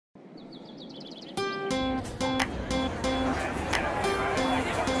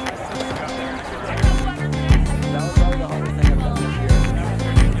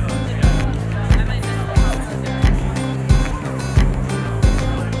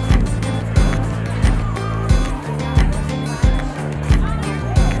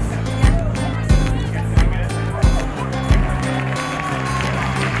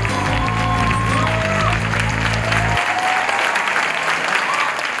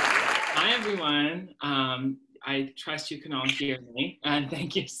everyone. I trust you can all hear me. And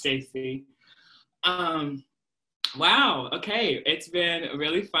thank you, Stacy. Wow, okay. It's been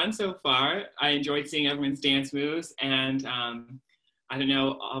really fun so far. I enjoyed seeing everyone's dance moves. And I don't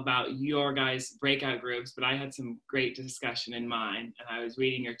know about your guys' breakout groups, but I had some great discussion in mine. And I was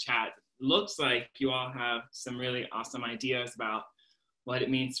reading your chat. Looks like you all have some really awesome ideas about what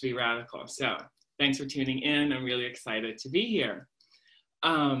it means to be radical. So thanks for tuning in. I'm really excited to be here.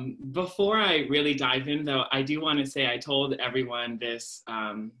 Before I really dive in though, I do want to say I told everyone this,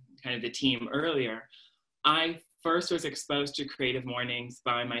 kind of the team earlier. I first was exposed to Creative Mornings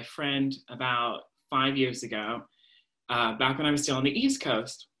by my friend about 5 years ago, back when I was still on the East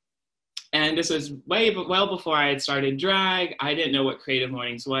Coast. And this was well before I had started drag. I didn't know what Creative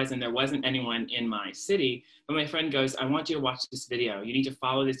Mornings was, and there wasn't anyone in my city. But my friend goes, I want you to watch this video. You need to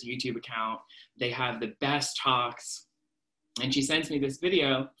follow this YouTube account. They have the best talks. And she sends me this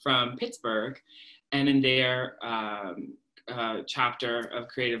video from Pittsburgh. And in their chapter of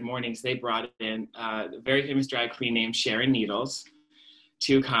Creative Mornings, they brought in a very famous drag queen named Sharon Needles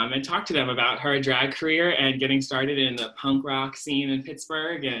to come and talk to them about her drag career and getting started in the punk rock scene in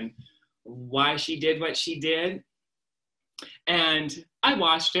Pittsburgh and why she did what she did. And I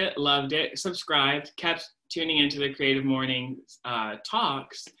watched it, loved it, subscribed, kept tuning into the Creative Mornings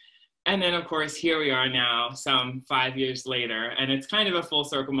talks. And then of course, here we are now, some 5 years later, and it's kind of a full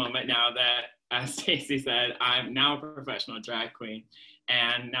circle moment now that, as Stacey said, I'm now a professional drag queen.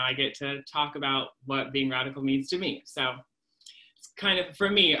 And now I get to talk about what being radical means to me. So it's kind of, for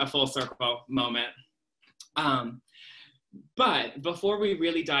me, a full circle moment. But before we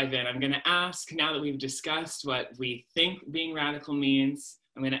really dive in, I'm going to ask, now that we've discussed what we think being radical means,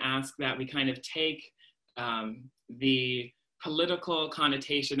 I'm going to ask that we kind of take the political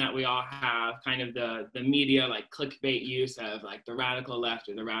connotation that we all have, kind of the media, like clickbait use of like the radical left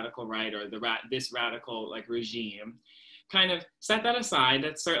or the radical right or this radical like regime, kind of set that aside.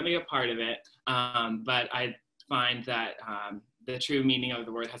 That's certainly a part of it. But I find that the true meaning of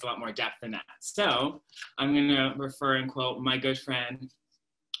the word has a lot more depth than that. So I'm going to refer and quote my good friend,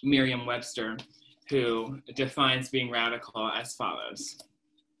 Merriam-Webster, who defines being radical as follows.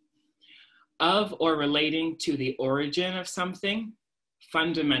 Of or relating to the origin of something,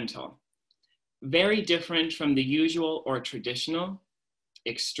 fundamental, very different from the usual or traditional,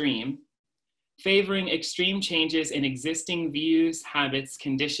 extreme, favoring extreme changes in existing views, habits,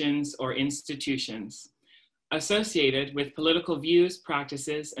 conditions, or institutions, associated with political views,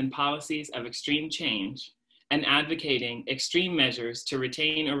 practices, and policies of extreme change, and advocating extreme measures to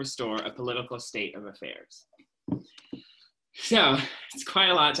retain or restore a political state of affairs. So it's quite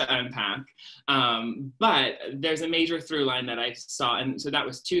a lot to unpack, but there's a major through line that I saw, and so that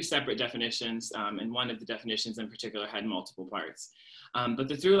was two separate definitions, and one of the definitions in particular had multiple parts. But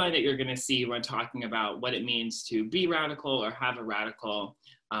the through line that you're going to see when talking about what it means to be radical or have a radical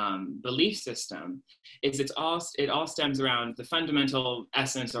belief system is it all stems around the fundamental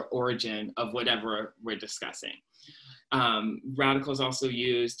essence or origin of whatever we're discussing. Radical is also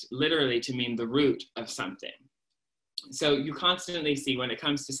used literally to mean the root of something. So you constantly see when it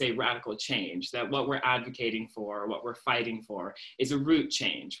comes to, say, radical change, that what we're advocating for, what we're fighting for is a root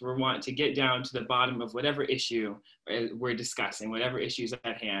change. We want to get down to the bottom of whatever issue we're discussing, whatever issues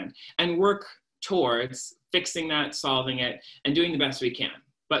at hand, and work towards fixing that, solving it, and doing the best we can,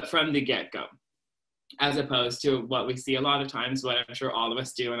 but from the get-go, as opposed to what we see a lot of times, what I'm sure all of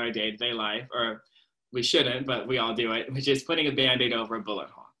us do in our day-to-day life, or we shouldn't, but we all do it, which is putting a Band-Aid over a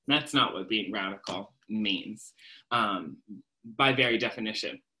bullet hole. That's not what being radical means, by very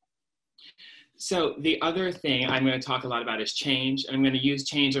definition. So the other thing I'm going to talk a lot about is change, and I'm going to use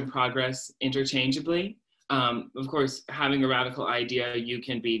change and progress interchangeably. Of course, having a radical idea, you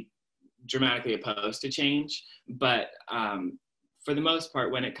can be dramatically opposed to change, but for the most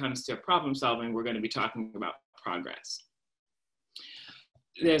part, when it comes to problem solving, we're going to be talking about progress.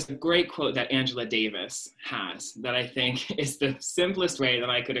 There's a great quote that Angela Davis has that I think is the simplest way that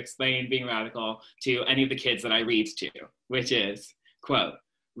I could explain being radical to any of the kids that I read to, which is, quote,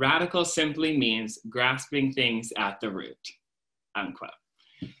 radical simply means grasping things at the root, unquote.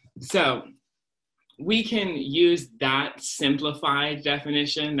 So we can use that simplified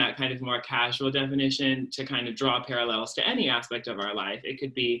definition, that kind of more casual definition, to kind of draw parallels to any aspect of our life. It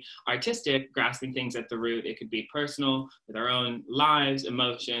could be artistic, grasping things at the root. It could be personal, with our own lives,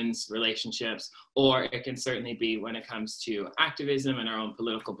 emotions, relationships, or it can certainly be when it comes to activism and our own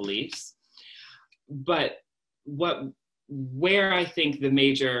political beliefs. But where I think the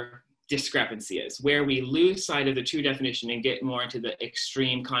major discrepancy is, where we lose sight of the true definition and get more into the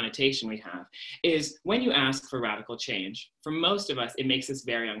extreme connotation we have, is when you ask for radical change. For most of us, it makes us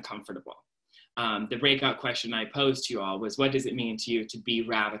very uncomfortable. the breakout question I posed to you all was, what does it mean to you to be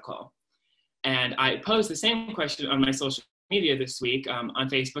radical? And I posed the same question on my social media this week, on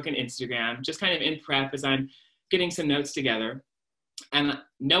Facebook and Instagram, just kind of in prep as I'm getting some notes together. And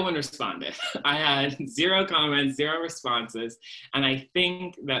no one responded. I had 0 comments, 0 responses. And I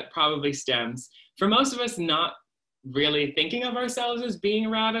think that probably stems, for most of us, not really thinking of ourselves as being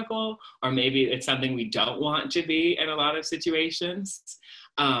radical, or maybe it's something we don't want to be in a lot of situations.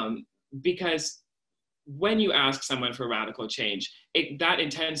 Because when you ask someone for radical change, that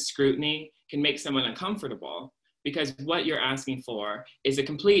intense scrutiny can make someone uncomfortable, because what you're asking for is a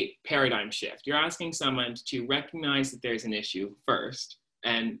complete paradigm shift. You're asking someone to recognize that there's an issue first.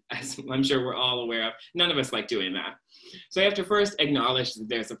 And as I'm sure we're all aware of, none of us like doing that. So you have to first acknowledge that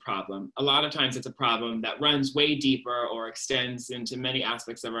there's a problem. A lot of times it's a problem that runs way deeper or extends into many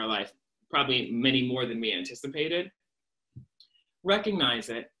aspects of our life, probably many more than we anticipated. Recognize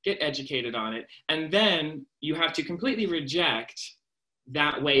it, get educated on it, and then you have to completely reject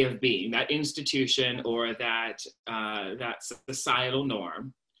that way of being, that institution or that societal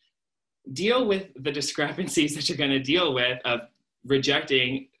norm. Deal with the discrepancies that you're going to deal with of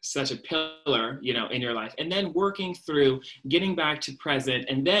rejecting such a pillar, in your life, and then working through getting back to present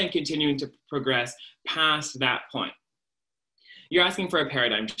and then continuing to progress past that point. You're asking for a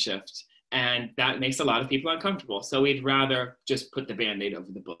paradigm shift, and that makes a lot of people uncomfortable. So we'd rather just put the Band-Aid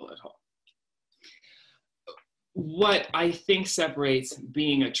over the bullet hole. What I think separates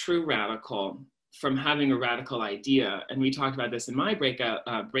being a true radical from having a radical idea, and we talked about this in my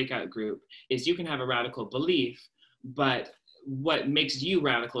breakout group, is you can have a radical belief, but what makes you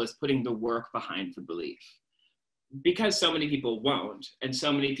radical is putting the work behind the belief. Because so many people won't, and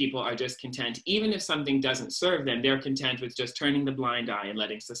so many people are just content, even if something doesn't serve them, they're content with just turning the blind eye and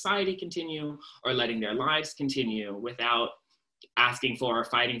letting society continue or letting their lives continue without asking for or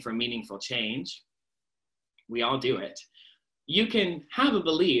fighting for meaningful change. We all do it. You can have a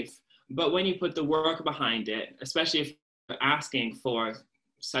belief, but when you put the work behind it, especially if you're asking for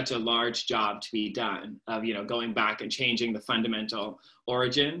such a large job to be done of, going back and changing the fundamental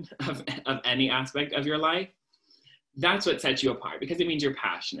origin of any aspect of your life, that's what sets you apart, because it means you're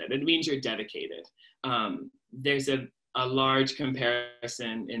passionate. It means you're dedicated. There's a large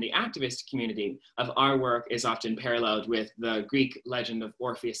comparison in the activist community of our work is often paralleled with the Greek legend of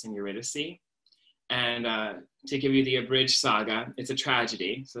Orpheus and Eurydice. And to give you the abridged saga, it's a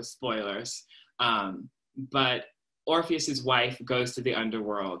tragedy, so spoilers. But Orpheus's wife goes to the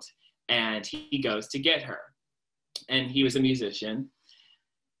underworld and he goes to get her. And he was a musician.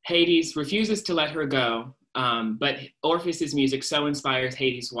 Hades refuses to let her go, but Orpheus's music so inspires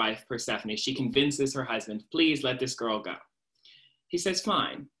Hades' wife, Persephone. She convinces her husband, please let this girl go. He says,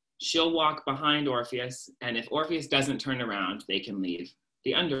 fine. She'll walk behind Orpheus, and if Orpheus doesn't turn around, they can leave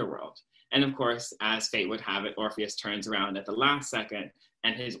the underworld. And of course, as fate would have it, Orpheus turns around at the last second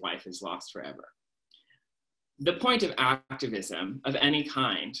and his wife is lost forever. The point of activism of any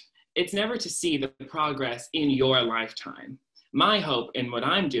kind, it's never to see the progress in your lifetime. My hope in what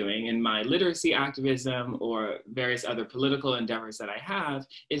I'm doing in my literacy activism or various other political endeavors that I have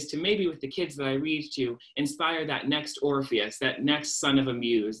is to maybe with the kids that I read to inspire that next Orpheus, that next son of a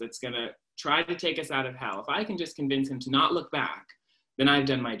muse that's gonna try to take us out of hell. If I can just convince him to not look back, then I've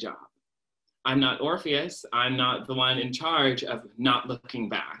done my job. I'm not Orpheus, I'm not the one in charge of not looking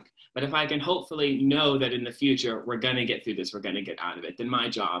back. But if I can hopefully know that in the future, we're gonna get through this, we're gonna get out of it, then my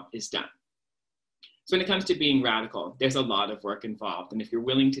job is done. So when it comes to being radical, there's a lot of work involved. And if you're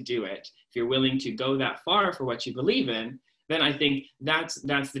willing to do it, if you're willing to go that far for what you believe in, then I think that's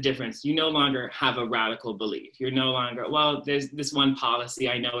the difference. You no longer have a radical belief. You're no longer, well, there's this one policy,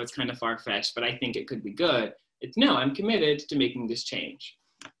 I know it's kind of far-fetched, but I think it could be good. It's no, I'm committed to making this change.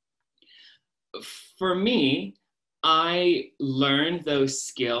 For me, I learned those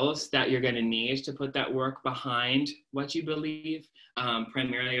skills that you're going to need to put that work behind what you believe.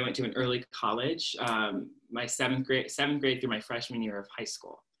 Primarily, I went to an early college, my seventh grade through my freshman year of high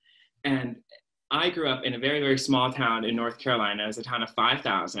school. And I grew up in a very, very small town in North Carolina. It was a town of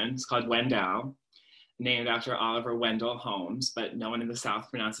 5,000. It's called Wendell, named after Oliver Wendell Holmes, but no one in the South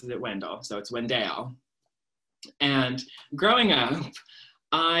pronounces it Wendell, so it's Wendell. And growing up,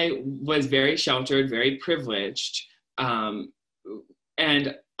 I was very sheltered, very privileged.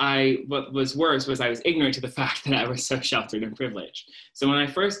 And what was worse was I was ignorant to the fact that I was so sheltered and privileged. So when I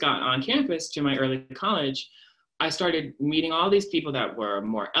first got on campus to my early college, I started meeting all these people that were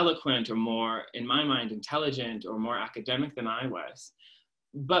more eloquent or more, in my mind, intelligent or more academic than I was.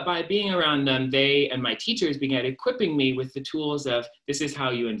 But by being around them, they and my teachers began equipping me with the tools of, this is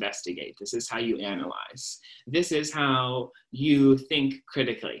how you investigate, this is how you analyze, this is how you think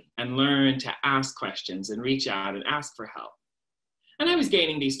critically and learn to ask questions and reach out and ask for help. And I was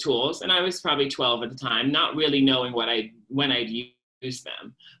gaining these tools, and I was probably 12 at the time, not really knowing when I'd use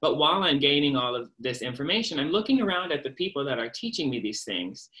them. But while I'm gaining all of this information, I'm looking around at the people that are teaching me these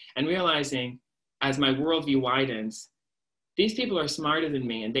things and realizing, as my worldview widens, these people are smarter than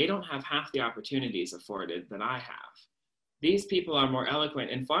me, and they don't have half the opportunities afforded that I have. These people are more eloquent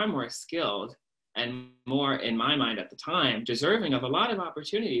and far more skilled, and more, in my mind at the time, deserving of a lot of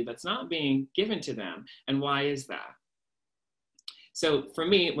opportunity that's not being given to them. And why is that? So for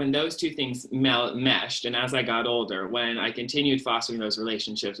me, when those two things meshed, and as I got older, when I continued fostering those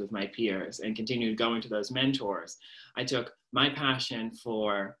relationships with my peers and continued going to those mentors, I took my passion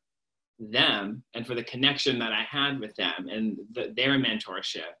for them and for the connection that I had with them and their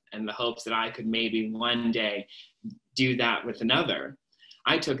mentorship and the hopes that I could maybe one day do that with another.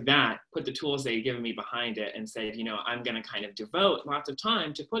 I took that, put the tools they had given me behind it, and said, you know, I'm going to kind of devote lots of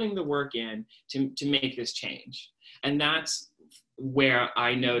time to putting the work in to make this change. And that's where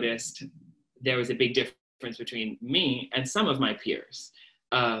I noticed there was a big difference between me and some of my peers,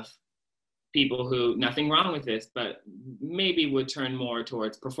 of people who, nothing wrong with this, but maybe would turn more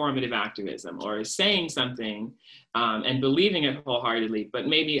towards performative activism or saying something and believing it wholeheartedly, but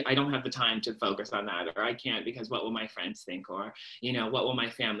maybe I don't have the time to focus on that, or I can't because what will my friends think, or, you know, what will my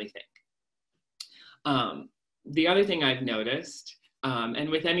family think? The other thing I've noticed, and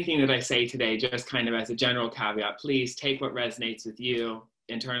with anything that I say today, just kind of as a general caveat, please take what resonates with you,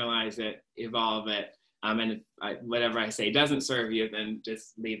 internalize it, evolve it, and if whatever I say doesn't serve you, then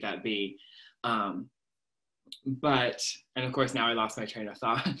just leave that be. But, and of course now I lost my train of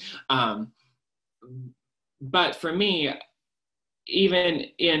thought. But for me, even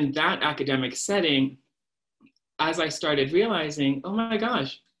in that academic setting, as I started realizing, oh my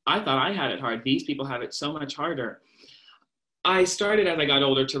gosh, I thought I had it hard. These people have it so much harder. I started, as I got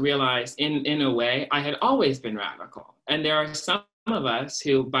older, to realize in a way, I had always been radical. And there are some of us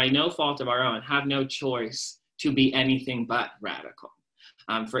who, by no fault of our own, have no choice to be anything but radical.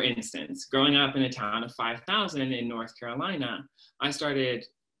 For instance, growing up in a town of 5,000 in North Carolina, I started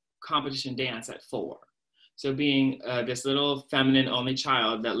competition dance at 4. So being this little feminine only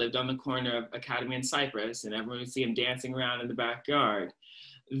child that lived on the corner of Academy and Cypress, and everyone would see him dancing around in the backyard,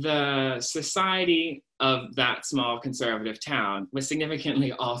 the society of that small conservative town was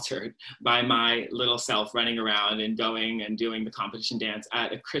significantly altered by my little self running around and going and doing the competition dance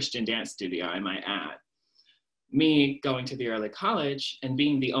at a Christian dance studio, I might add. Me going to the early college and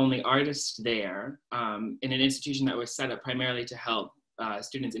being the only artist there in an institution that was set up primarily to help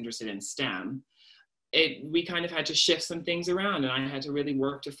students interested in STEM, we kind of had to shift some things around, and I had to really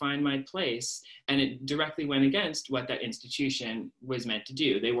work to find my place. And it directly went against what that institution was meant to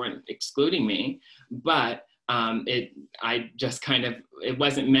do. They weren't excluding me, but it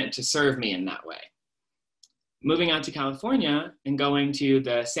wasn't meant to serve me in that way. Moving out to California and going to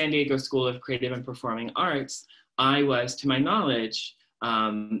the San Diego School of Creative and Performing Arts, I was, to my knowledge,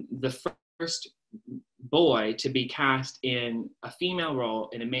 the first boy to be cast in a female role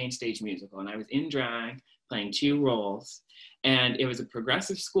in a main stage musical. And I was in drag playing 2 roles. And it was a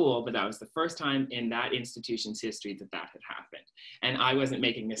progressive school, but that was the first time in that institution's history that had happened. And I wasn't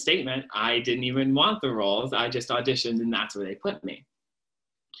making a statement. I didn't even want the roles. I just auditioned, and that's where they put me.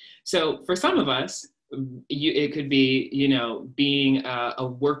 So for some of us, it could be, you know, being a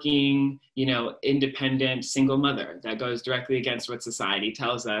working, you know, independent single mother. That goes directly against what society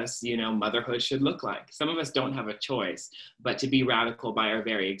tells us, you know, motherhood should look like. Some of us don't have a choice but to be radical by our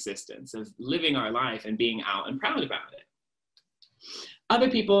very existence of living our life and being out and proud about it.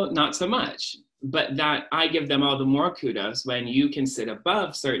 Other people, not so much, but that I give them all the more kudos when you can sit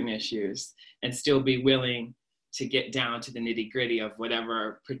above certain issues and still be willing to get down to the nitty-gritty of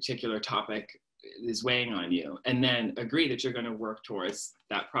whatever particular topic is weighing on you, and then agree that you're going to work towards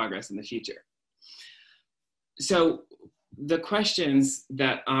that progress in the future. So the questions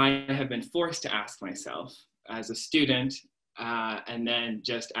that I have been forced to ask myself as a student, and then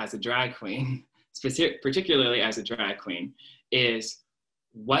just as a drag queen, particularly as a drag queen, is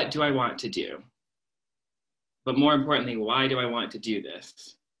what do I want to do? But more importantly, why do I want to do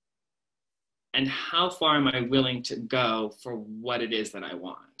this? And how far am I willing to go for what it is that I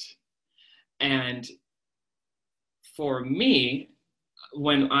want? And for me,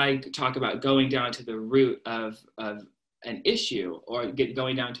 when I talk about going down to the root of an issue or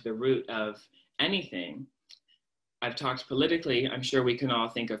going down to the root of anything, I've talked politically. I'm sure we can all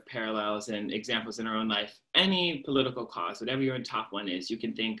think of parallels and examples in our own life. Any political cause, whatever your top one is, you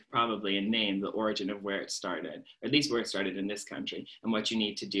can think probably and name the origin of where it started, or at least where it started in this country, and what you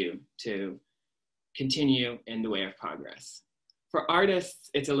need to do to continue in the way of progress. For artists,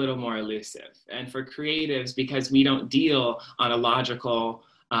 it's a little more elusive. And for creatives, because we don't deal on a logical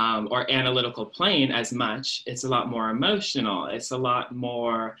or analytical plane as much, it's a lot more emotional. It's a lot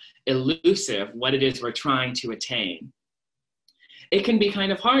more elusive, what it is we're trying to attain. It can be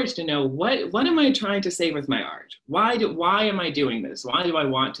kind of hard to know what am I trying to say with my art? Why am I doing this? Why do I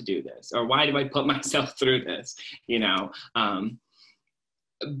want to do this? Or why do I put myself through this? You know,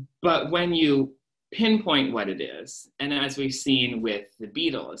 but when you pinpoint what it is, and as we've seen with the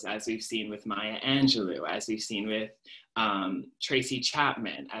Beatles, as we've seen with Maya Angelou, as we've seen with Tracy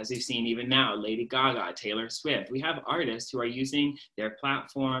Chapman, as we've seen even now, Lady Gaga, Taylor Swift, we have artists who are using their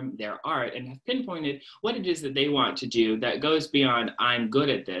platform, their art, and have pinpointed what it is that they want to do that goes beyond I'm good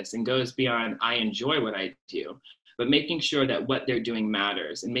at this and goes beyond I enjoy what I do, but making sure that what they're doing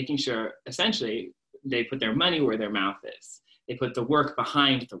matters and making sure essentially they put their money where their mouth is. They put the work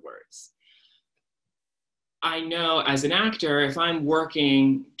behind the words. I know as an actor, if I'm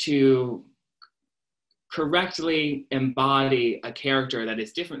working to correctly embody a character that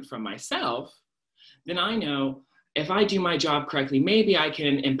is different from myself, then I know if I do my job correctly, maybe I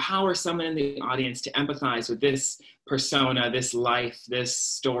can empower someone in the audience to empathize with this persona, this life, this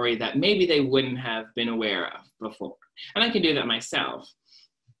story that maybe they wouldn't have been aware of before. And I can do that myself.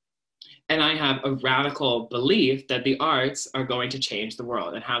 And I have a radical belief that the arts are going to change the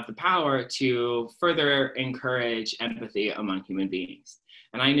world and have the power to further encourage empathy among human beings.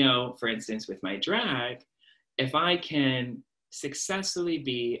 And I know, for instance, with my drag, if I can successfully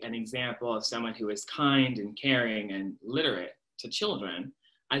be an example of someone who is kind and caring and literate to children,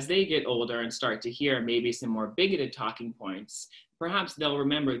 as they get older and start to hear maybe some more bigoted talking points, perhaps they'll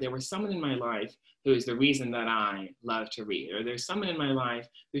remember there was someone in my life who is the reason that I love to read, or there's someone in my life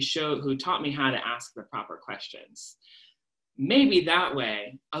who taught me how to ask the proper questions. Maybe that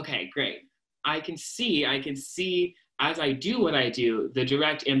way, okay, great. I can see as I do what I do, the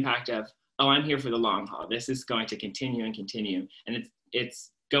direct impact of, oh, I'm here for the long haul. This is going to continue and continue. And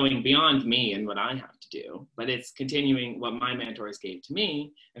it's going beyond me and what I have to do, but it's continuing what my mentors gave to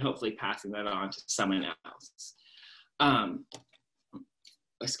me and hopefully passing that on to someone else.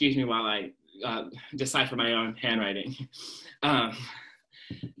 Excuse me while I decipher my own handwriting.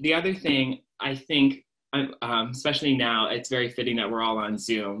 The other thing, I think, especially now, it's very fitting that we're all on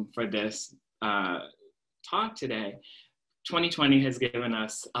Zoom for this talk today. 2020 has given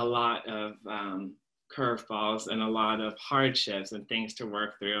us a lot of curveballs and a lot of hardships and things to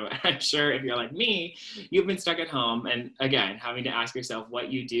work through. I'm sure if you're like me, you've been stuck at home and again, having to ask yourself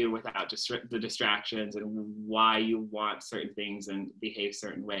what you do without the distractions and why you want certain things and behave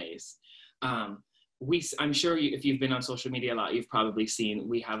certain ways. I'm sure if you've been on social media a lot, you've probably seen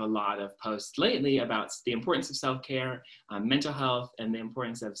we have a lot of posts lately about the importance of self-care, mental health, and the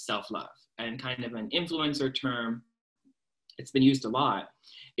importance of self-love. And kind of an influencer term, it's been used a lot,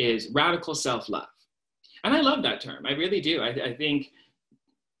 is radical self-love. And I love that term, I really do. I think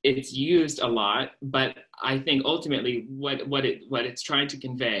it's used a lot, but I think ultimately what it's trying to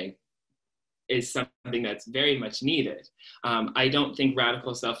convey is something that's very much needed. I don't think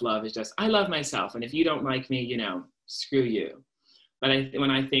radical self-love is just, I love myself, and if you don't like me, screw you. But when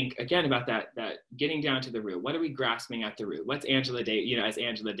I think, again, about that getting down to the root, what are we grasping at the root? What's as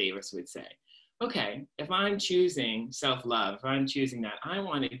Angela Davis would say? Okay, if I'm choosing self-love, if I'm choosing that, I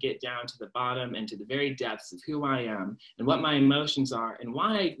want to get down to the bottom and to the very depths of who I am and what my emotions are and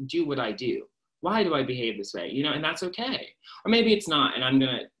why I do what I do. Why do I behave this way? And that's okay. Or maybe it's not, and I'm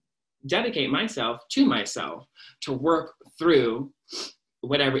going to dedicate myself to work through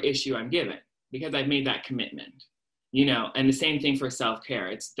whatever issue I'm given because I've made that commitment, and the same thing for self-care.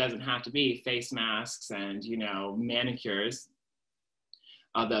 It doesn't have to be face masks and, manicures,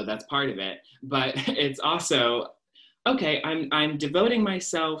 although that's part of it, but it's also, okay, I'm devoting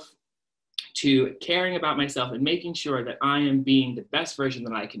myself to caring about myself and making sure that I am being the best version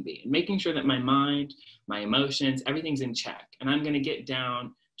that I can be and making sure that my mind, my emotions, everything's in check. And I'm going to get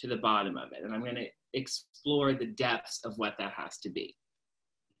down to the bottom of it. And I'm going to explore the depths of what that has to be.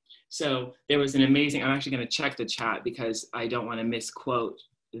 So there was an amazing, I'm actually going to check the chat because I don't want to misquote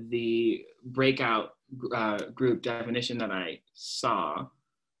the breakout group definition that I saw.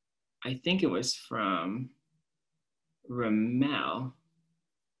 I think it was from Ramel.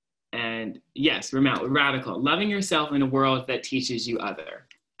 And yes, Ramel, radical, loving yourself in a world that teaches you other.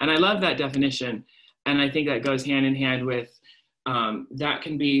 And I love that definition. And I think that goes hand in hand with that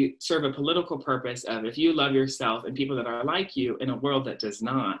can serve a political purpose of, if you love yourself and people that are like you in a world that does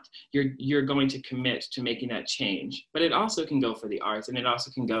not, you're going to commit to making that change. But it also can go for the arts, and it also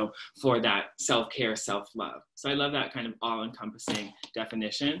can go for that self-care, self-love. So I love that kind of all-encompassing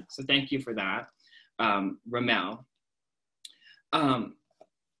definition. So thank you for that, Ramel.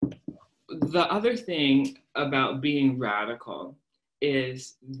 The other thing about being radical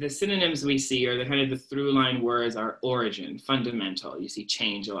is the synonyms we see, or the kind of the through line words, are origin, fundamental. You see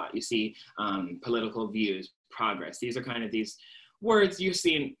change a lot. You see political views, progress. These are kind of these words you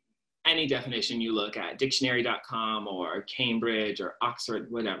see in any definition you look at, dictionary.com or Cambridge or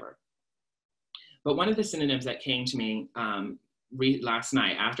Oxford, whatever. But one of the synonyms that came to me last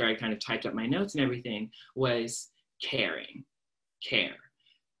night after I kind of typed up my notes and everything was caring, care.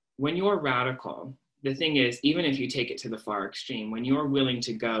 When you're radical, the thing is, even if you take it to the far extreme, when you're willing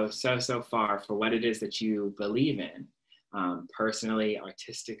to go so far for what it is that you believe in, personally,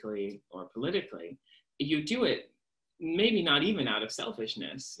 artistically, or politically, you do it maybe not even out of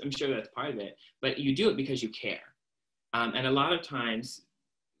selfishness. I'm sure that's part of it, but you do it because you care. And a lot of times,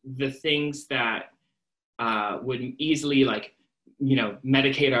 the things that would easily, like,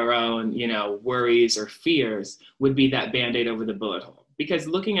 medicate our own, worries or fears would be that Band-Aid over the bullet hole. Because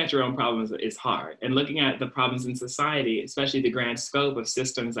looking at your own problems is hard, and looking at the problems in society, especially the grand scope of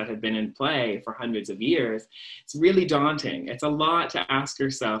systems that have been in play for hundreds of years, it's really daunting. It's a lot to ask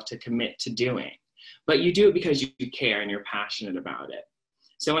yourself to commit to doing, but you do it because you care and you're passionate about it.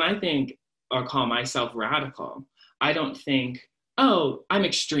 So when I think or call myself radical, I don't think, oh, I'm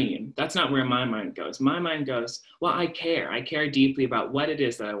extreme. That's not where my mind goes. My mind goes, well, I care. I care deeply about what it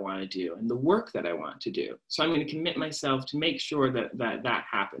is that I want to do and the work that I want to do. So I'm going to commit myself to make sure that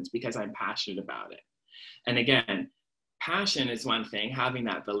happens because I'm passionate about it. And again, passion is one thing, having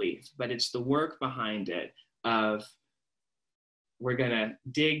that belief, but it's the work behind it of, we're going to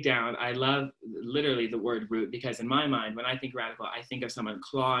dig down. I love literally the word root, because in my mind, when I think radical, I think of someone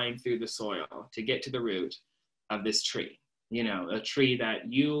clawing through the soil to get to the root of this tree. A tree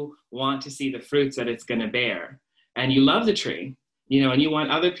that you want to see the fruits that it's going to bear. And you love the tree, and you want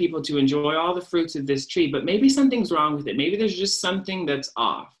other people to enjoy all the fruits of this tree, but maybe something's wrong with it. Maybe there's just something that's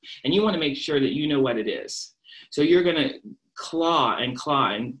off, and you want to make sure that you know what it is. So you're going to claw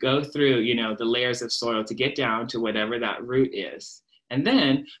and go through, the layers of soil to get down to whatever that root is. And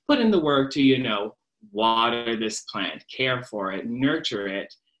then put in the work to, water this plant, care for it, nurture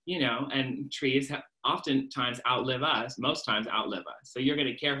it, and trees oftentimes outlive us, most times outlive us. So you're going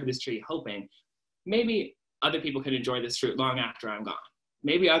to care for this tree, hoping maybe other people can enjoy this fruit long after I'm gone.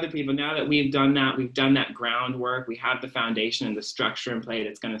 Maybe other people, now that we've done that groundwork, we have the foundation and the structure in play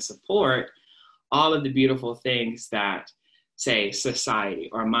that's going to support all of the beautiful things that, say, society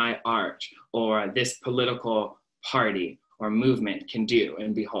or my art or this political party or movement can do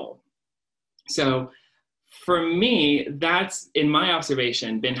and behold. So for me, that's, in my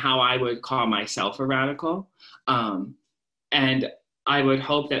observation, been how I would call myself a radical. And I would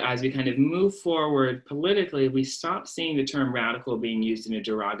hope that as we kind of move forward politically, we stop seeing the term radical being used in a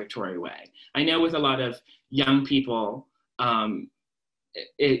derogatory way. I know with a lot of young people,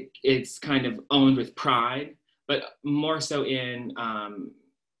 it's kind of owned with pride, but more so in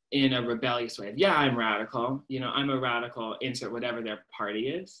a rebellious way. Yeah, I'm radical. I'm a radical, insert whatever their party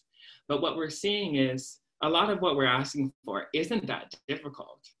is. But what we're seeing is, a lot of what we're asking for isn't that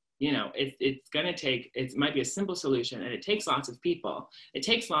difficult. It's going to take, it might be a simple solution, and it takes lots of people. It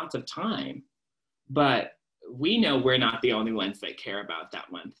takes lots of time, but we know we're not the only ones that care about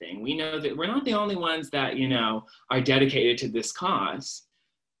that one thing. We know that we're not the only ones that, are dedicated to this cause.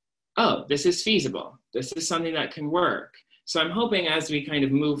 Oh, this is feasible. This is something that can work. So I'm hoping as we kind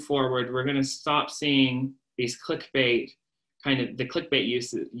of move forward, we're going to stop seeing these clickbait, kind of the clickbait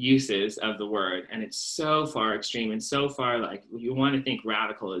uses of the word, and it's so far extreme and so far, like, you want to think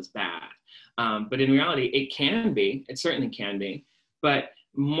radical is bad, but in reality it certainly can be, but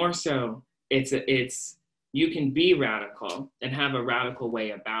more so it's you can be radical and have a radical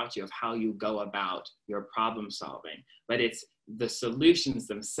way about you of how you go about your problem solving, but it's the solutions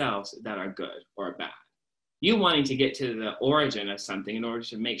themselves that are good or bad. You wanting to get to the origin of something in order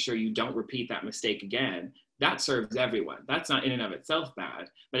to make sure you don't repeat that mistake again, that serves everyone. That's not in and of itself bad,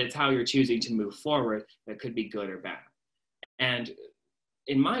 but it's how you're choosing to move forward that could be good or bad. And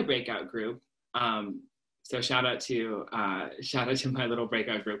in my breakout group, So shout out to my little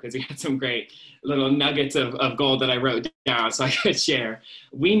breakout group, because we had some great little nuggets of gold that I wrote down so I could share.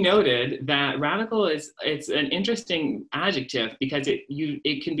 We noted that radical it's an interesting adjective because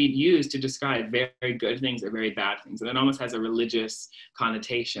it can be used to describe very good things or very bad things, and it almost has a religious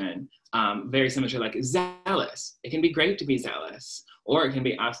connotation, very similar to like zealous. It can be great to be zealous, or it can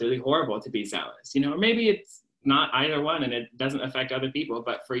be absolutely horrible to be zealous. Or maybe it's not either one and it doesn't affect other people,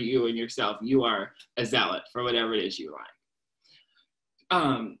 but for you and yourself, you are a zealot for whatever it is you like.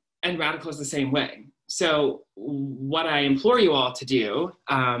 And radical is the same way. So what I implore you all to do,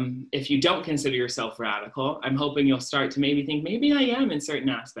 if you don't consider yourself radical, I'm hoping you'll start to maybe think, maybe I am in certain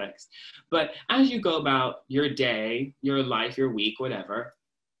aspects. But as you go about your day, your life, your week, whatever,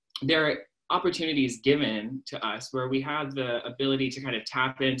 there are opportunities given to us where we have the ability to kind of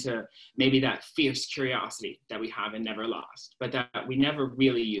tap into maybe that fierce curiosity that we have and never lost, but that we never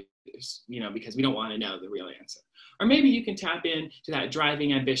really use, because we don't want to know the real answer. Or maybe you can tap into that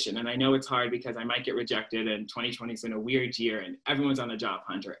driving ambition. And I know it's hard because I might get rejected, and 2020 has been a weird year and everyone's on a job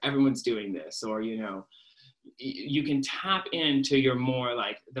hunt, or everyone's doing this, or, you can tap into your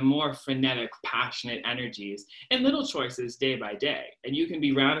the more frenetic, passionate energies and little choices day by day. And you can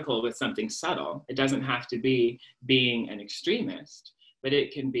be radical with something subtle. It doesn't have to be being an extremist, but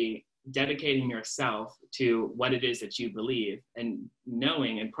it can be dedicating yourself to what it is that you believe, and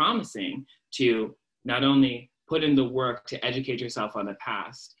knowing and promising to not only put in the work to educate yourself on the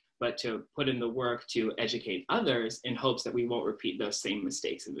past, but to put in the work to educate others in hopes that we won't repeat those same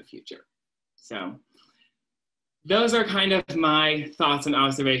mistakes in the future. So those are kind of my thoughts and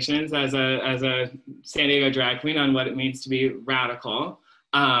observations as a San Diego drag queen on what it means to be radical.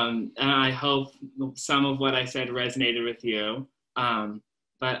 And I hope some of what I said resonated with you.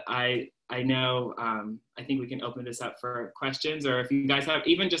 But I know, I think we can open this up for questions, or if you guys have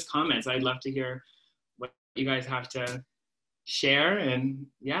even just comments, I'd love to hear what you guys have to share. And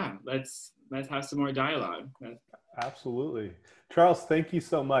yeah, let's have some more dialogue. Absolutely. Charles, thank you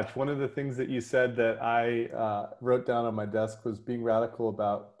so much. One of the things that you said that I wrote down on my desk was being radical is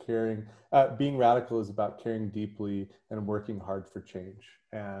about caring deeply and working hard for change.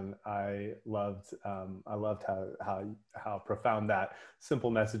 And I loved how profound that simple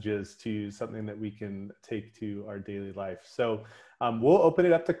message is to something that we can take to our daily life. So we'll open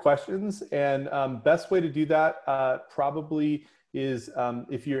it up to questions, and best way to do that probably is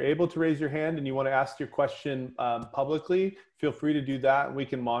if you're able to raise your hand and you want to ask your question publicly, feel free to do that. We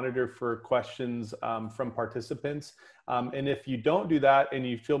can monitor for questions from participants. And if you don't do that and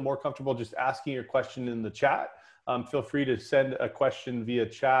you feel more comfortable just asking your question in the chat, feel free to send a question via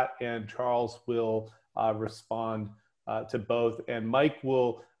chat, and Charles will respond to both. And Mike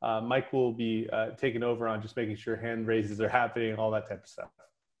will be taking over on just making sure hand raises are happening, all that type of stuff.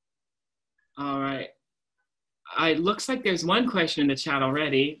 All right. It looks like there's one question in the chat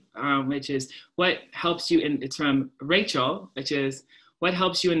already, which is, what helps you it's from Rachel, which is, what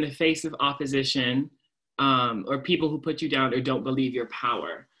helps you in the face of opposition or people who put you down or don't believe your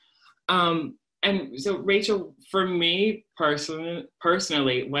power? And so Rachel, for me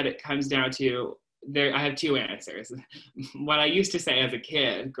personally, what it comes down to, I have two answers. What I used to say as a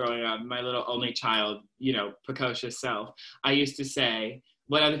kid growing up, my little only child, precocious self, I used to say,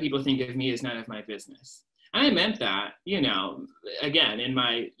 what other people think of me is none of my business. And I meant that, again, in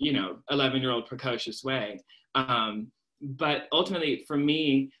my, 11-year-old precocious way. But ultimately, for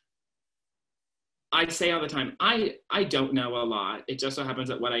me, I say all the time, I don't know a lot. It just so happens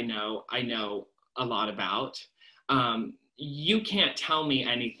that what I know a lot about. You can't tell me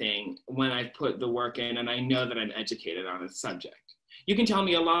anything when I've put the work in and I know that I'm educated on a subject. You can tell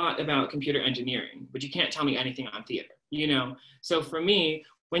me a lot about computer engineering, but you can't tell me anything on theater, So for me,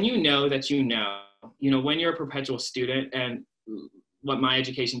 when you know that when you're a perpetual student, and what my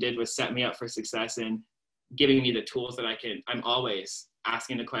education did was set me up for success and giving me the tools that I'm always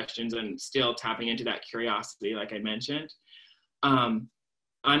asking the questions and still tapping into that curiosity, like I mentioned.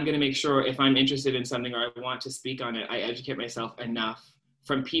 I'm going to make sure if I'm interested in something or I want to speak on it, I educate myself enough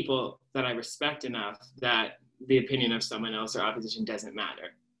from people that I respect enough that the opinion of someone else or opposition doesn't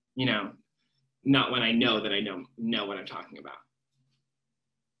matter, not when I know that I know what I'm talking about.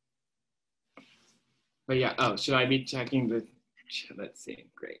 But yeah, should I be checking let's see,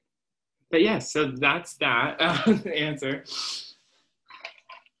 great. But yes, so that's that answer.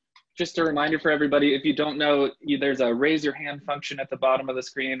 Just a reminder for everybody, if you don't know, there's a raise your hand function at the bottom of the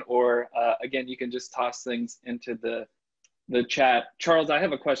screen, or again, you can just toss things into the chat. Charles, I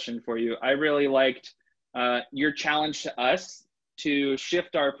have a question for you. I really liked your challenge to us to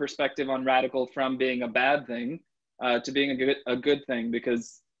shift our perspective on radical from being a bad thing to being a good thing,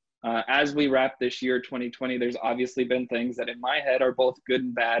 because As we wrap this year, 2020, there's obviously been things that in my head are both good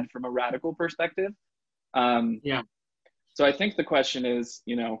and bad from a radical perspective. Yeah. So I think the question is,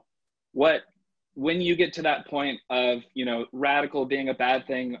 you know, when you get to that point of, you know, radical being a bad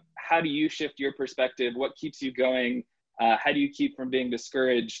thing, how do you shift your perspective? What keeps you going? How do you keep from being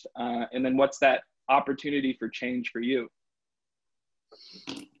discouraged? And then what's that opportunity for change for you?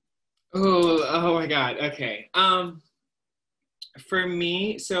 Oh my God. Okay. For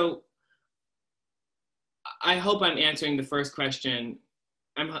me, so I hope I'm answering the first question.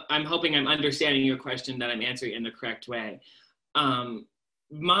 I'm hoping I'm understanding your question, that I'm answering in the correct way.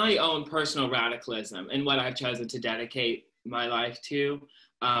 My own personal radicalism and what I've chosen to dedicate my life to,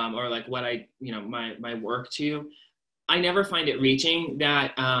 or like what I, you know, my work to, I never find it reaching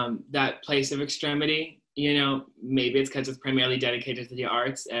that that place of extremity. You know, maybe it's because it's primarily dedicated to the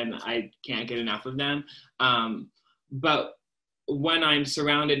arts and I can't get enough of them. But when I'm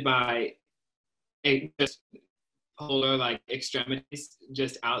surrounded by just polar like extremities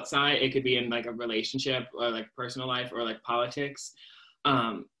just outside, it could be in like a relationship or like personal life or like politics,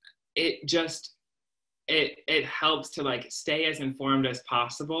 it just it helps to like stay as informed as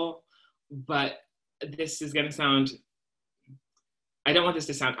possible. But this is going to sound, I don't want this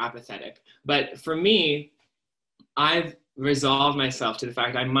to sound apathetic, but for me, I've resolved myself to the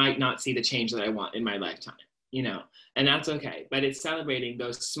fact I might not see the change that I want in my lifetime, you know, and that's okay. But it's celebrating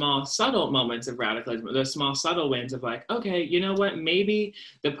those small, subtle moments of radicalism, those small, subtle wins of like, okay, you know what, maybe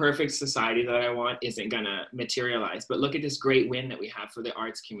the perfect society that I want isn't gonna materialize, but look at this great win that we have for the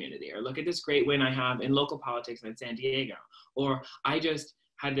arts community, or look at this great win I have in local politics in San Diego, or I just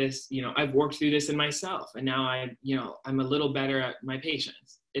had this, you know, I've worked through this in myself, and now I'm a little better at my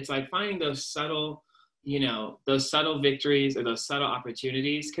patience. It's like finding those subtle, you know, those subtle victories or those subtle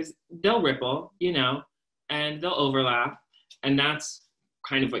opportunities, because they'll ripple, you know, and they'll overlap. And that's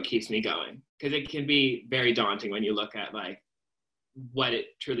kind of what keeps me going, because it can be very daunting when you look at like what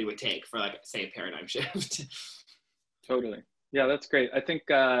it truly would take for like, say, a paradigm shift. Totally. Yeah, that's great. I think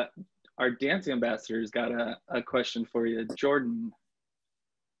our dancing ambassador's got a question for you. Jordan.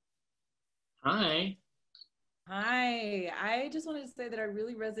 Hi. Hi. I just wanted to say that I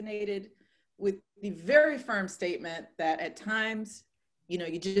really resonated with the very firm statement that at times, you know,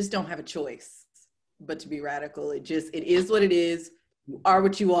 you just don't have a choice but to be radical. It is what it is. You are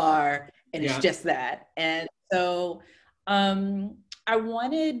what you are, and it's just that. And so I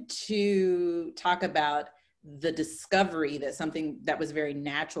wanted to talk about the discovery that something that was very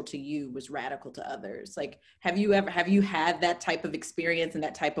natural to you was radical to others. Like, have you had that type of experience and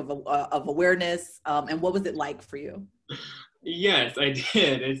that type of awareness? And what was it like for you? Yes, I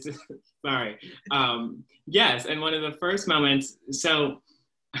did. Sorry. Yes, and one of the first moments, so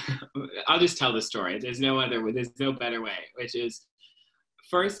I'll just tell the story. There's no better way, which is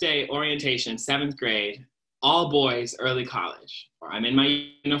first day orientation, 7th grade, all boys, early college. I'm in my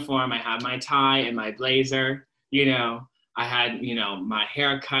uniform, I have my tie and my blazer, you know, I had, you know, my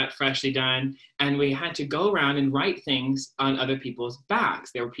hair cut, freshly done, and we had to go around and write things on other people's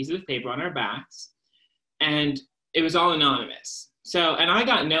backs. There were pieces of paper on our backs, and it was all anonymous. So, and I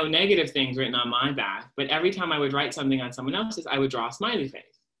got no negative things written on my back, but every time I would write something on someone else's, I would draw a smiley face.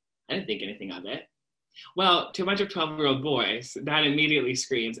 I didn't think anything of it. Well, to a bunch of 12-year-old boys, that immediately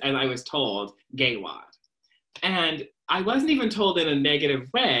screams, as I was told, gay wad. And I wasn't even told in a negative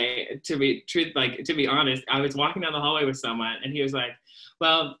way, to be honest. I was walking down the hallway with someone and he was like,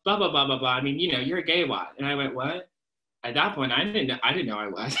 well, blah, blah, blah, blah, blah. I mean, you know, you're a gay wad. And I went, what? At that point, I didn't know I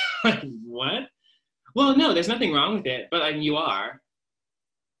was. Like, what? Well, no, there's nothing wrong with it, but you are.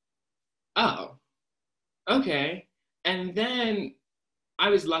 Oh, okay. And then I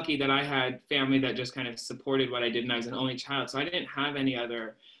was lucky that I had family that just kind of supported what I did, and I was an only child. So I didn't have any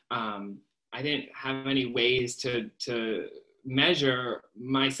other, I didn't have any ways to measure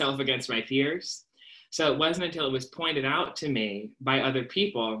myself against my peers. So it wasn't until it was pointed out to me by other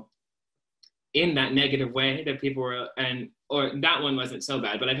people in that negative way that people were, or that one wasn't so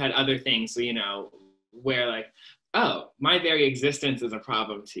bad, but I've had other things, so, you know, where like, oh, my very existence is a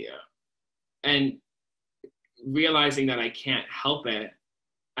problem to you. And realizing that I can't help it,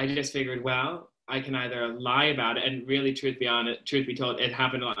 I just figured, well, I can either lie about it, and really, truth be told, it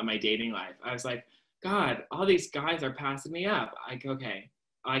happened a lot in my dating life. I was like, God, all these guys are passing me up. Okay,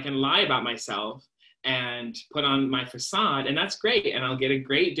 I can lie about myself and put on my facade, and that's great, and I'll get a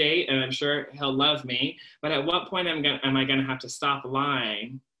great date, and I'm sure he'll love me. But at what point am I gonna have to stop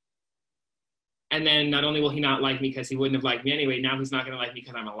lying? And then not only will he not like me because he wouldn't have liked me anyway, now he's not gonna like me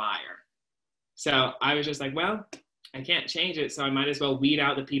because I'm a liar. So I was just like, well, I can't change it, so I might as well weed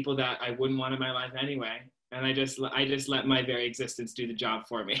out the people that I wouldn't want in my life anyway. And I just let my very existence do the job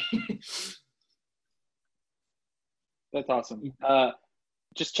for me. That's awesome.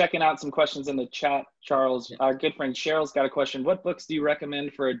 Just checking out some questions in the chat, Charles. Our good friend Cheryl's got a question. What books do you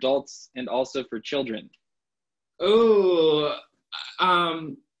recommend for adults and also for children? Oh,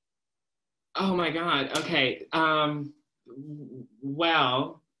 oh my God. Okay.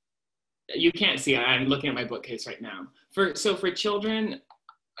 Well, you can't see it. I'm looking at my bookcase right now. So for children,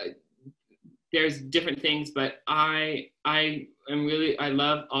 there's different things, but I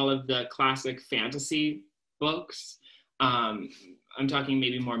love all of the classic fantasy books. I'm talking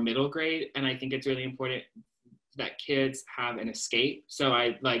maybe more middle grade, and I think it's really important that kids have an escape. So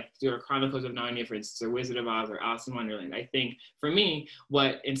I like the Chronicles of Narnia, for instance, or Wizard of Oz, or Alice in Wonderland. I think for me,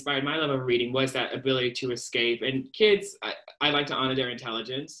 what inspired my love of reading was that ability to escape. And kids, I like to honor their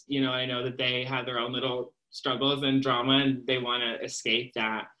intelligence. You know, I know that they have their own little struggles and drama, and they want to escape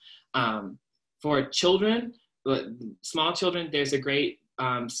that. For children, small children, there's a great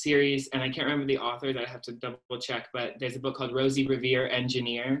series, and I can't remember the author, that I have to double check, but there's a book called Rosie Revere,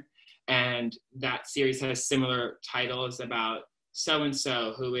 Engineer. And that series has similar titles about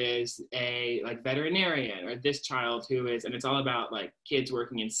so-and-so who is a like veterinarian, or this child who is, and it's all about like kids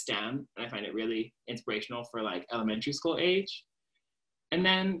working in STEM. And I find it really inspirational for like elementary school age. And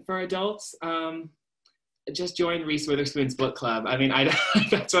then for adults, just join Reese Witherspoon's book club. I mean,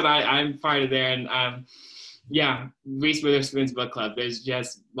 that's what I'm part of there. And yeah, Reese Witherspoon's book club. There's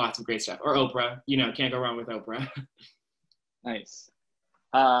just lots of great stuff. Or Oprah, you know, can't go wrong with Oprah. Nice.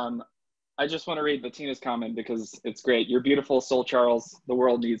 I just want to read Bettina's comment because it's great. You're beautiful, Soul Charles. The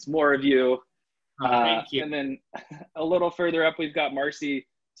world needs more of you. Thank you. And then a little further up, we've got Marcy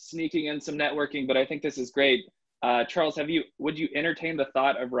sneaking in some networking, but I think this is great. Charles, would you entertain the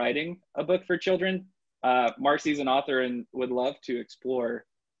thought of writing a book for children? Marcy's an author and would love to explore,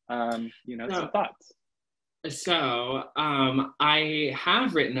 some thoughts. So I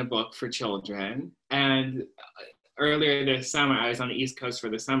have written a book for children, and earlier this summer, I was on the East Coast for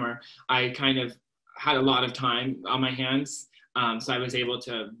the summer. I kind of had a lot of time on my hands, so I was able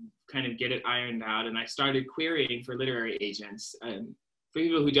to kind of get it ironed out, and I started querying for literary agents. For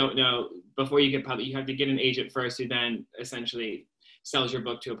people who don't know, before you get published, you have to get an agent first, who then essentially sells your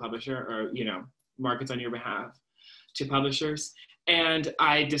book to a publisher, or markets on your behalf to publishers. And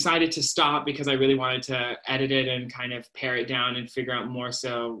I decided to stop because I really wanted to edit it and kind of pare it down and figure out more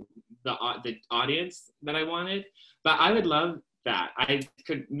so the audience that I wanted. But I would love that.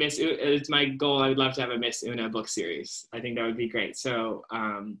 It's my goal. I would love to have a Miss Oona book series. I think that would be great. So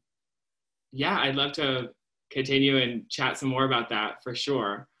yeah, I'd love to continue and chat some more about that for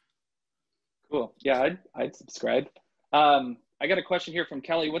sure. Cool. Yeah, I'd subscribe. I got a question here from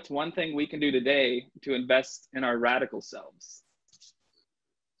Kelly. What's one thing we can do today to invest in our radical selves?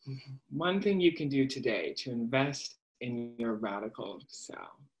 One thing you can do today to invest in your radical self.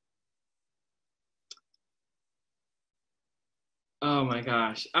 Oh my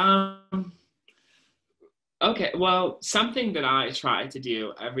gosh. Okay, well, something that I try to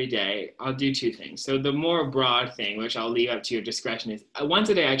do every day, I'll do two things. So the more broad thing, which I'll leave up to your discretion, is once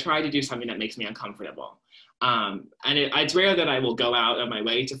a day I try to do something that makes me uncomfortable. And it's rare that I will go out of my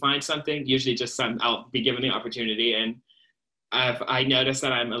way to find something. Usually just I'll be given the opportunity, and if I notice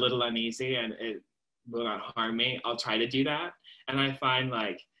that I'm a little uneasy and it will not harm me, I'll try to do that. And I find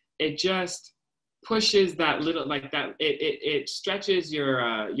like it just pushes that little, like that, it stretches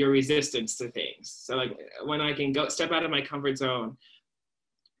your resistance to things. So like when I can step out of my comfort zone,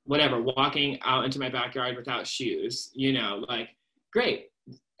 whatever, walking out into my backyard without shoes, like great.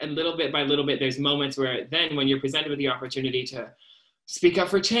 And little bit by little bit, there's moments where then when you're presented with the opportunity to speak up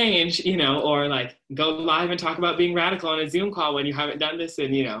for change, or like go live and talk about being radical on a Zoom call when you haven't done this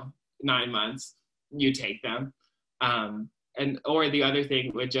in, 9 months, you take them. Or the other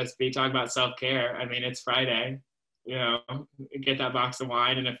thing would just be talk about self-care. I mean, it's Friday, get that box of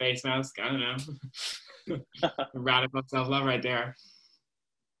wine and a face mask. I don't know. Radical self-love right there.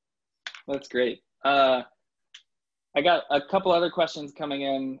 That's great. I got a couple other questions coming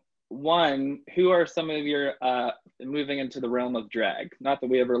in. One, who are some of your, moving into the realm of drag? Not that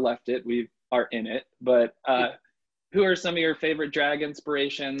we ever left it, we are in it, but who are some of your favorite drag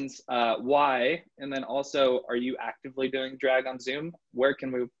inspirations? Why? And then also, are you actively doing drag on Zoom? Where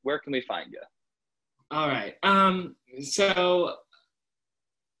can we find you? All right. So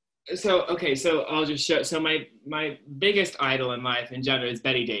I'll just show. So my biggest idol in life in general is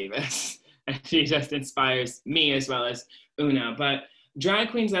Betty Davis. And she just inspires me as well as Oona. But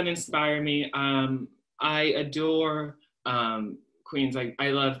drag queens that inspire me, I adore queens. Like I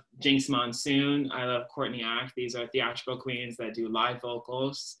love Jinx Monsoon. I love Courtney Act. These are theatrical queens that do live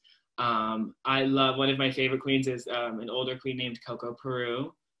vocals. I love, one of my favorite queens is an older queen named Coco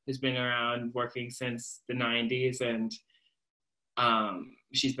Peru, who's been around working since the 90s, and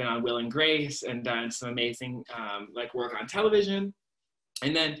she's been on Will and Grace and done some amazing like work on television.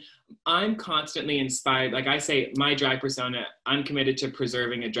 And then I'm constantly inspired. Like I say, my drag persona, I'm committed to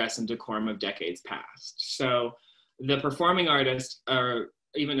preserving a dress and decorum of decades past. So the performing artists, or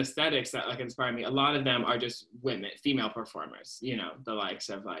even aesthetics that like inspire me, a lot of them are just women, female performers, you know, the likes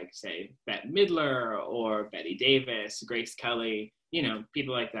of like, say, Bette Midler or Betty Davis, Grace Kelly, you know,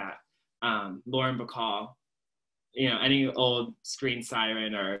 people like that. Lauren Bacall, you know, any old screen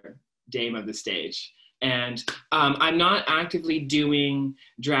siren or dame of the stage. And I'm not actively doing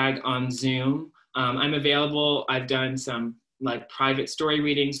drag on Zoom. I'm available. I've done some like private story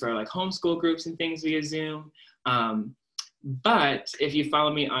readings for like homeschool groups and things via Zoom. But if you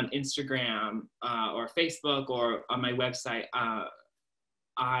follow me on Instagram or Facebook or on my website,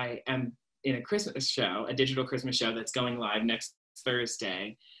 I am in a Christmas show, a digital Christmas show that's going live next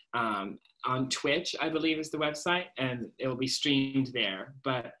Thursday. On Twitch, I believe is the website, and it will be streamed there.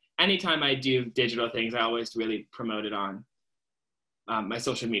 But anytime I do digital things, I always really promote it on my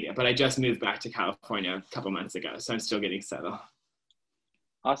social media. But I just moved back to California a couple months ago, so I'm still getting settled.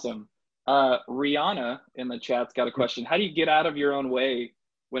 Awesome. Rihanna in the chat's got a question. How do you get out of your own way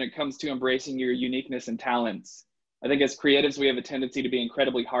when it comes to embracing your uniqueness and talents? I think as creatives, we have a tendency to be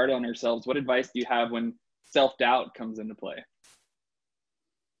incredibly hard on ourselves. What advice do you have when self-doubt comes into play?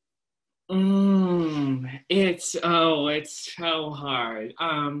 It's so hard.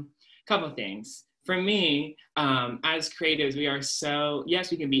 Couple things. For me, as creatives, we are so, yes,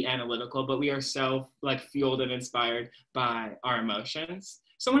 we can be analytical, but we are so like fueled and inspired by our emotions.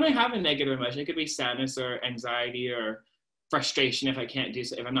 So when I have a negative emotion, it could be sadness or anxiety or frustration if I can't do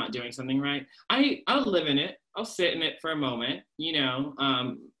so, if I'm not doing something right. I'll live in it. I'll sit in it for a moment, you know,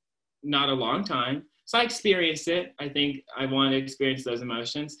 not a long time. So I experienced it. I think I want to experience those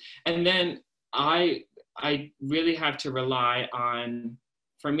emotions. And then I really have to rely on,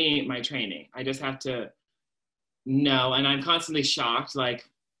 for me, my training. I just have to know, and I'm constantly shocked, like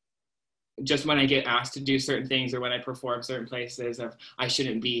just when I get asked to do certain things or when I perform certain places of I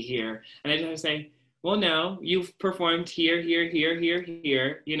shouldn't be here. And I just have to say, well, no, you've performed here,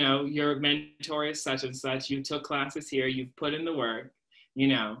 you know, your mentor is such and such, you took classes here, you've put in the work, you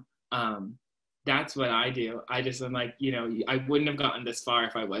know. That's what I do. I'm like, you know, I wouldn't have gotten this far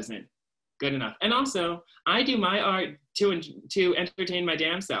if I wasn't good enough. And also, I do my art to entertain my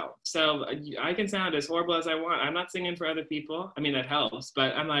damn self. So I can sound as horrible as I want. I'm not singing for other people. I mean, that helps,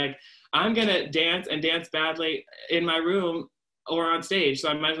 but I'm like, I'm gonna dance and dance badly in my room or on stage, so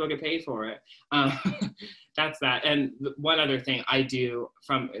I might as well get paid for it. That's that. And one other thing I do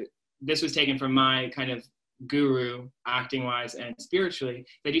this was taken from my kind of guru, acting wise and spiritually.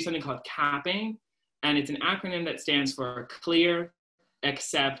 They do something called capping, and it's an acronym that stands for clear,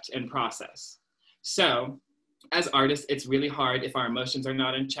 accept, and process. So as artists, it's really hard if our emotions are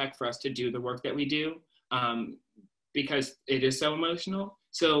not in check for us to do the work that we do, because it is so emotional.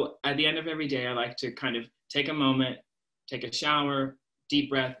 So at the end of every day, I like to kind of take a moment, take a shower, deep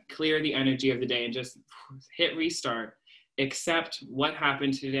breath, clear the energy of the day, and just hit restart. Accept what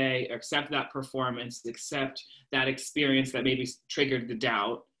happened today, accept that performance, accept that experience that maybe triggered the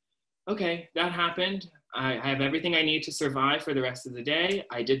doubt. Okay, that happened. I have everything I need to survive for the rest of the day.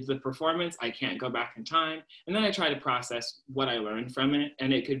 I did the performance. I can't go back in time. And then I try to process what I learned from it.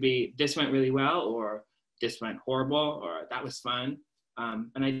 And it could be, this went really well, or this went horrible, or that was fun.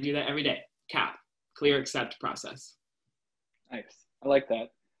 And I do that every day. Cap, clear, accept, process. Nice. I like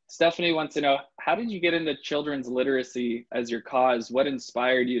that. Stephanie wants to know, how did you get into children's literacy as your cause? What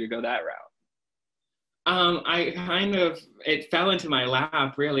inspired you to go that route? It fell into my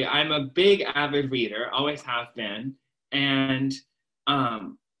lap, really. I'm a big avid reader, always have been. And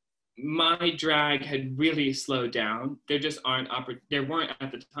my drag had really slowed down. There weren't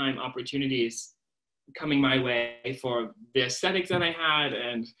at the time opportunities coming my way for the aesthetics that I had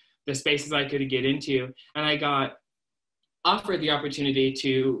and the spaces I could get into. And I got offered the opportunity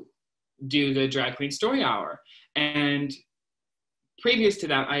to do the Drag Queen Story Hour. And previous to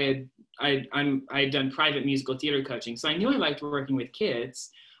that, I had done private musical theater coaching. So I knew I liked working with kids,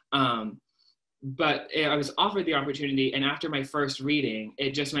 but I was offered the opportunity. And after my first reading,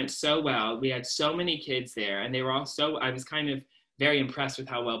 it just went so well. We had so many kids there, and they were all I was kind of very impressed with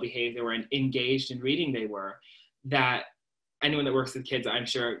how well behaved they were and engaged in reading they were, that anyone that works with kids, I'm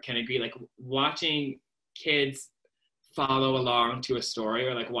sure, can agree, like watching kids follow along to a story,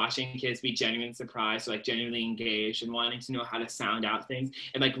 or like watching kids be genuinely surprised, or like genuinely engaged and wanting to know how to sound out things,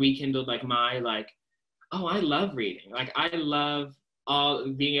 and like rekindled like my, like, oh, I love reading. Like I love all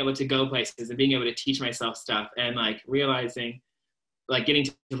being able to go places and being able to teach myself stuff and like realizing, like getting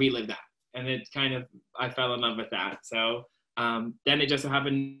to relive that. And it kind of, I fell in love with that. So then it just so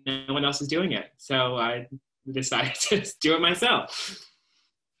happened no one else is doing it. So I decided to just do it myself.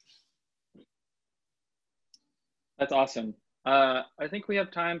 That's awesome. I think we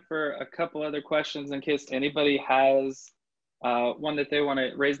have time for a couple other questions in case anybody has one that they want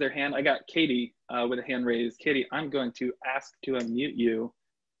to raise their hand. I got Katie with a hand raised. Katie, I'm going to ask to unmute you,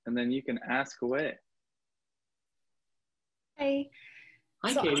 and then you can ask away. Hey.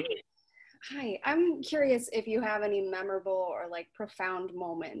 Hi, So, Katie. Hi, I'm curious if you have any memorable or like profound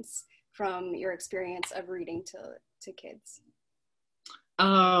moments from your experience of reading to kids.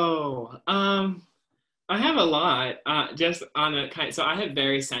 Oh, I have a lot, just on a kind, so I have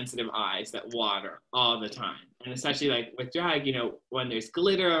very sensitive eyes that water all the time. And especially like with drag, you know, when there's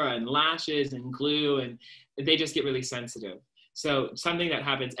glitter and lashes and glue, and they just get really sensitive. So something that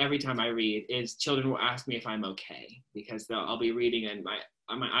happens every time I read is children will ask me if I'm okay, because I'll be reading and my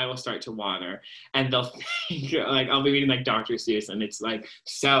eye will start to water, and they'll think, like, I'll be reading like Dr. Seuss, and it's like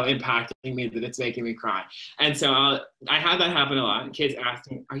so impacting me that it's making me cry. And so I have that happen a lot. Kids ask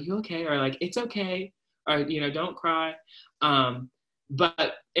me, are you okay? Or like, it's okay. Or, you know, don't cry.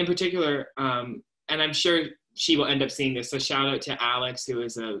 But in particular, and I'm sure she will end up seeing this. So shout out to Alex, who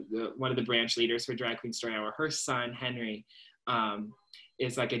is one of the branch leaders for Drag Queen Story Hour. Her son, Henry,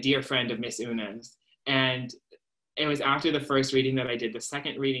 is like a dear friend of Miss Oona's. And it was after the first reading that I did. The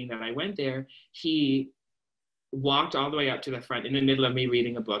second reading that I went there, he walked all the way up to the front in the middle of me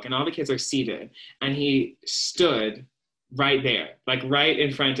reading a book, and all the kids are seated, and he stood right there, like right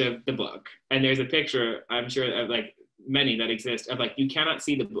in front of the book. And there's a picture, I'm sure, of like many that exist, of like, you cannot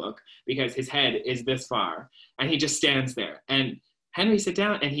see the book because his head is this far, and he just stands there. And Henry, sit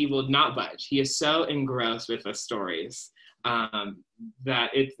down, and he will not budge. He is so engrossed with the stories that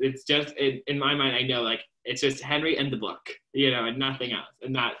it's just, in my mind, I know, like, it's just Henry and the book, you know, and nothing else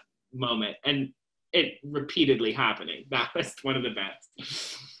in that moment. And it repeatedly happening. That was one of the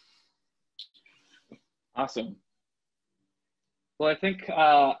best. Awesome. Well, I think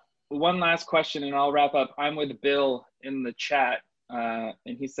one last question and I'll wrap up. I'm with Bill in the chat, and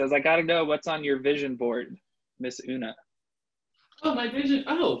he says, I gotta know, what's on your vision board, Miss Oona? Oh, my vision,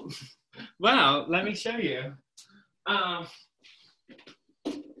 oh, wow, let me show you.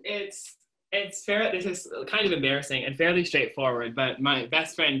 It's fair, this is kind of embarrassing and fairly straightforward, but my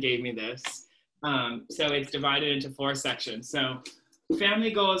best friend gave me this. So it's divided into 4 sections. So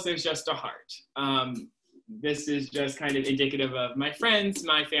family goals, there's just a heart. This is just kind of indicative of my friends,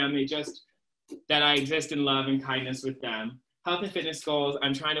 my family, just that I exist in love and kindness with them. Health and fitness goals,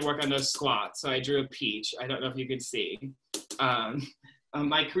 I'm trying to work on those squats. So I drew a peach. I don't know if you can see.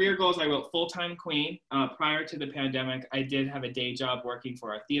 My career goals, I wrote full-time queen. Prior to the pandemic, I did have a day job working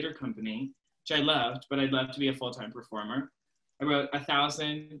for a theater company, which I loved, but I'd love to be a full-time performer. I wrote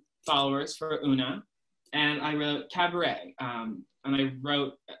 1,000 followers for Oona, and I wrote cabaret. And I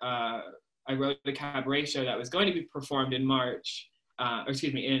wrote a cabaret show that was going to be performed in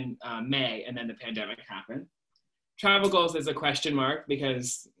in May, and then the pandemic happened. Travel goals is a question mark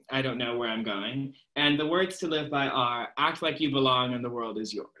because I don't know where I'm going. And the words to live by are, act like you belong and the world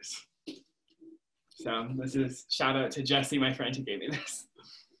is yours. So this is shout out to Jesse, my friend, who gave me this.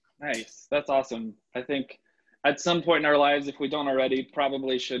 Nice, that's awesome. I think at some point in our lives, if we don't already,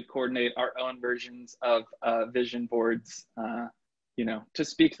 probably should coordinate our own versions of vision boards, you know, to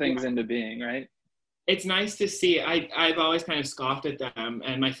speak things into being, right? It's nice to see. I've always kind of scoffed at them,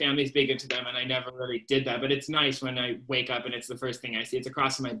 and my family's big into them, and I never really did that. But it's nice when I wake up and it's the first thing I see. It's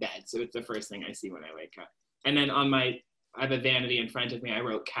across from my bed, so it's the first thing I see when I wake up. And then I have a vanity in front of me. I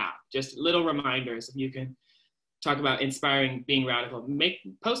wrote CAP, just little reminders. If you can talk about inspiring, being radical, make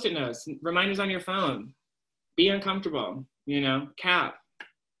Post-it notes, reminders on your phone. Be uncomfortable, you know, CAP,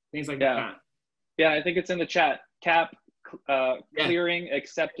 things like that. Yeah, I think it's in the chat. CAP, clearing,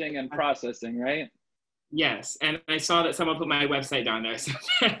 accepting, and processing, right? Yes, and I saw that someone put my website down there, so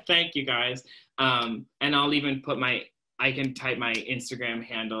thank you guys. And I'll even put I can type my Instagram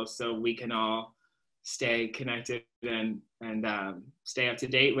handle so we can all stay connected and stay up to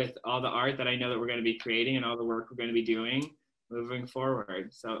date with all the art that I know that we're going to be creating and all the work we're going to be doing moving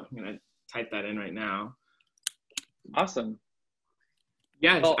forward. So I'm going to type that in right now. Awesome.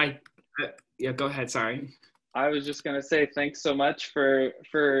 Yes, well, yeah, go ahead, sorry. I was just going to say thanks so much for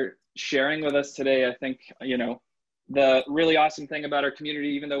sharing with us today. I think, you know, the really awesome thing about our community,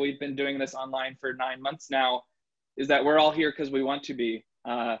 even though we've been doing this online for 9 months now, is that we're all here because we want to be.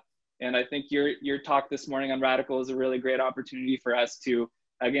 And I think your talk this morning on Radical is a really great opportunity for us to,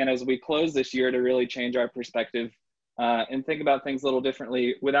 again, as we close this year, to really change our perspective and think about things a little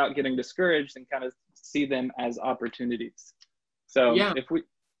differently without getting discouraged, and kind of see them as opportunities. So yeah. if we,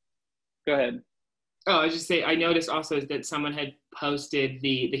 go ahead. Oh, I was just say, I noticed also that someone had posted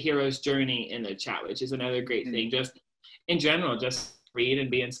the hero's journey in the chat, which is another great thing. Just in general, just read and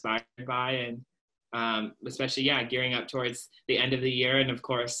be inspired by, and especially, yeah, gearing up towards the end of the year. And of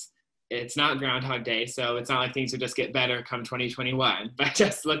course, it's not Groundhog Day, so it's not like things will just get better come 2021, but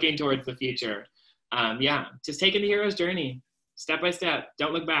just looking towards the future. Yeah, just taking the hero's journey, step by step.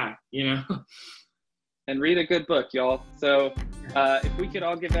 Don't look back, you know? And read a good book, y'all. So if we could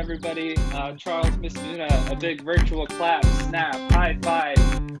all give everybody, Charles, Miss Oona, a big virtual clap, snap, high five.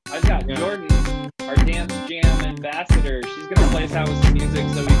 I've got Jordan, our Dance Jam ambassador. She's going to play us out with some music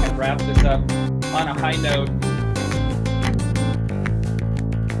so we can wrap this up on a high note.